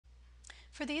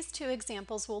For these two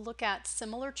examples, we'll look at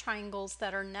similar triangles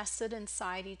that are nested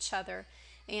inside each other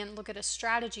and look at a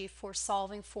strategy for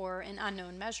solving for an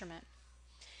unknown measurement.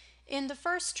 In the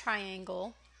first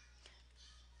triangle,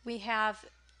 we have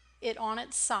it on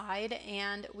its side,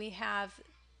 and we have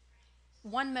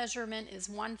one measurement is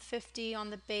 150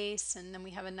 on the base, and then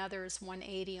we have another is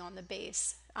 180 on the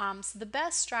base. So the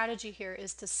best strategy here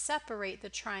is to separate the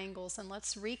triangles, and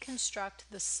let's reconstruct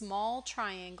the small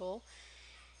triangle.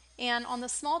 And on the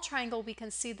small triangle, we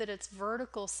can see that its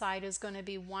vertical side is going to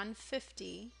be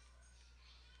 150,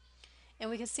 and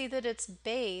we can see that its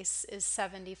base is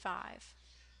 75.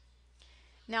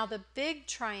 Now the big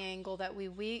triangle that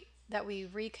we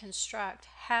reconstruct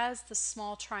has the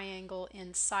small triangle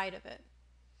inside of it.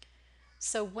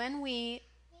 So when we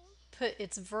put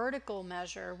its vertical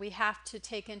measure, we have to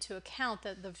take into account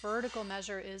that the vertical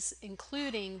measure is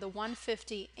including the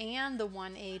 150 and the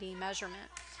 180 measurement.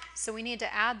 So we need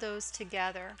to add those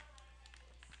together.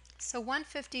 So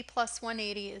 150 plus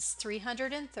 180 is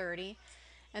 330,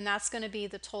 and that's going to be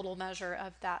the total measure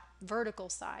of that vertical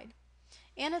side.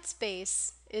 And its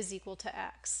base is equal to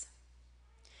x.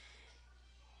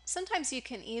 Sometimes you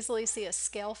can easily see a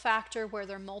scale factor where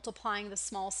they're multiplying the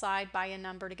small side by a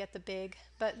number to get the big,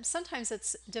 but sometimes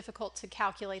it's difficult to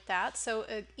calculate that. So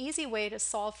an easy way to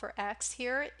solve for x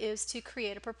here is to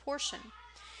create a proportion.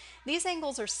 These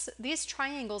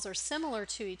triangles are similar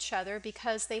to each other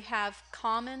because they have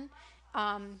common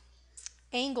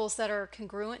angles that are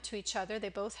congruent to each other. They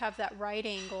both have that right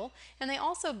angle, and they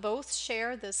also both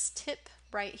share this tip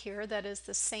right here that is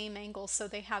the same angle. So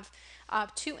they have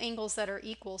two angles that are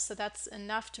equal, so that's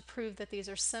enough to prove that these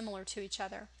are similar to each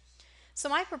other. So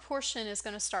my proportion is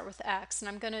going to start with x, and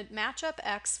I'm going to match up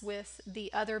x with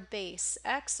the other base.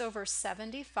 X over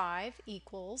 75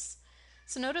 equals,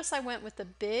 so notice I went with the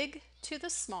big to the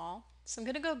small, so I'm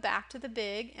going to go back to the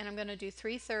big, and I'm going to do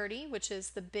 330, which is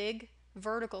the big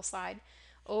vertical side,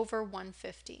 over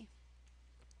 150.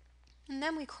 And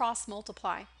then we cross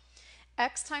multiply.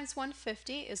 X times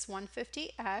 150 is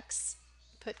 150x,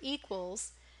 put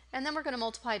equals, and then we're going to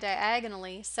multiply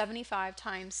diagonally 75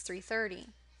 times 330.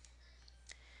 And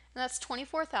that's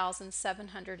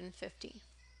 24,750.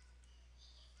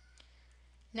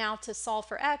 Now to solve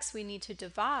for x, we need to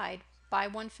divide by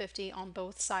 150 on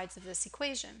both sides of this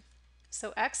equation.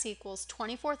 So x equals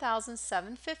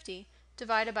 24,750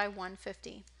 divided by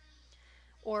 150,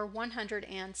 or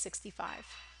 165.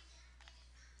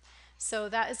 So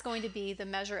that is going to be the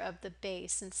measure of the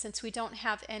base, and since we don't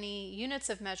have any units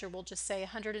of measure, we'll just say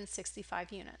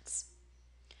 165 units.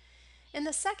 In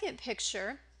the second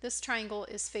picture, this triangle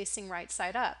is facing right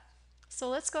side up. So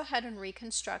let's go ahead and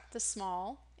reconstruct the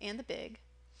small and the big.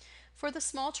 For the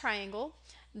small triangle,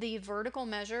 the vertical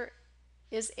measure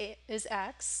is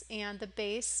x, and the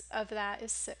base of that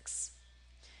is 6.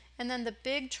 And then the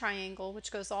big triangle,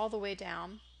 which goes all the way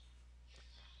down,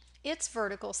 its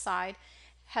vertical side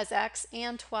has x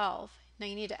and 12. Now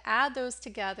you need to add those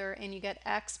together, and you get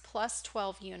x plus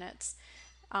 12 units.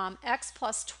 X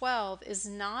plus 12 is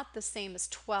not the same as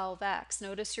 12x.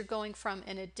 Notice you're going from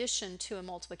an addition to a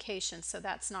multiplication, so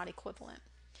that's not equivalent.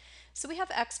 So we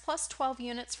have x plus 12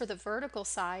 units for the vertical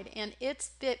side, and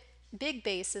its big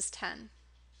base is 10.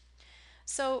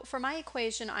 So for my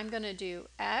equation, I'm going to do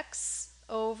x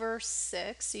over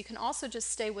 6. You can also just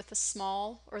stay with the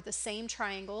small or the same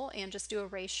triangle and just do a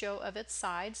ratio of its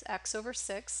sides, x over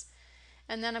 6.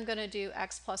 And then I'm going to do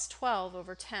x plus 12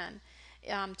 over 10.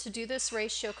 To do this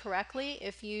ratio correctly,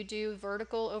 if you do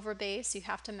vertical over base, you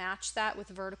have to match that with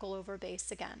vertical over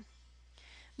base again.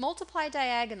 Multiply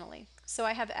diagonally. So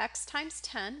I have x times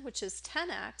 10, which is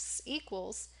 10x,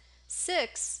 equals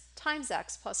 6 times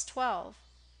x plus 12.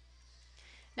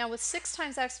 Now with 6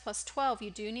 times x plus 12,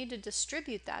 you do need to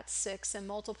distribute that 6 and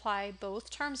multiply both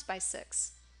terms by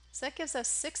 6. So that gives us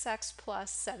 6x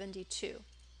plus 72.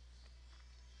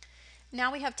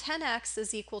 Now we have 10x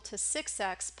is equal to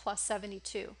 6x plus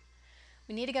 72.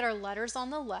 We need to get our letters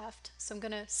on the left, so I'm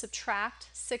going to subtract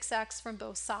 6x from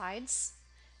both sides.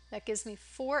 That gives me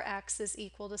 4x is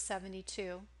equal to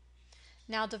 72.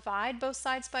 Now divide both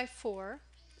sides by 4,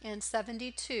 and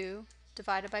 72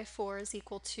 divided by 4 is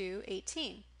equal to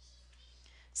 18.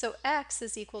 So x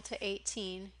is equal to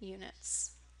 18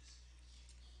 units.